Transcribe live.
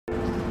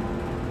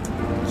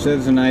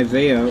says in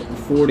Isaiah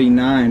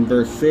 49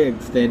 verse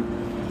 6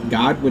 that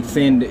God would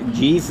send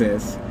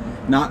Jesus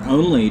not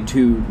only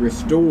to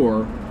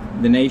restore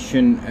the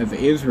nation of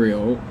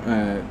Israel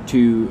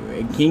to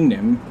a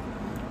kingdom,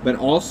 but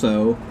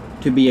also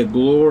to be a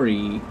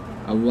glory,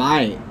 a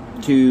light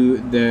to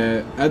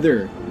the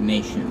other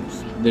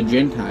nations, the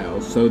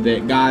Gentiles, so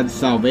that God's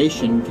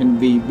salvation can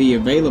be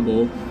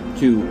available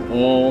to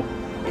all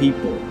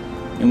people.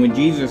 And when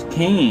Jesus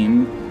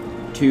came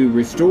to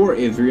restore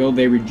Israel,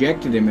 they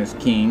rejected him as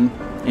king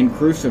and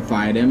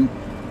crucified him,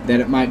 that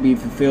it might be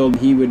fulfilled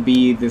he would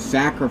be the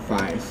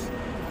sacrifice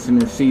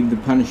and receive the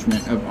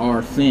punishment of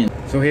our sin.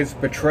 So his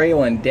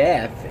betrayal and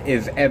death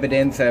is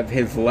evidence of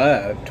his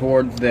love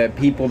towards the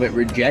people that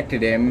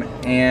rejected him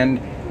and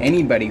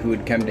anybody who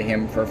would come to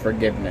him for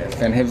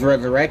forgiveness. And his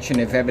resurrection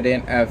is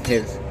evident of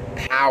his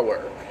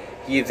power.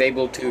 He is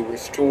able to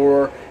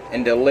restore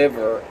and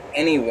deliver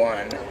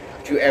anyone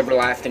to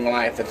everlasting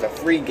life as a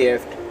free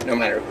gift, no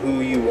matter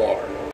who you are.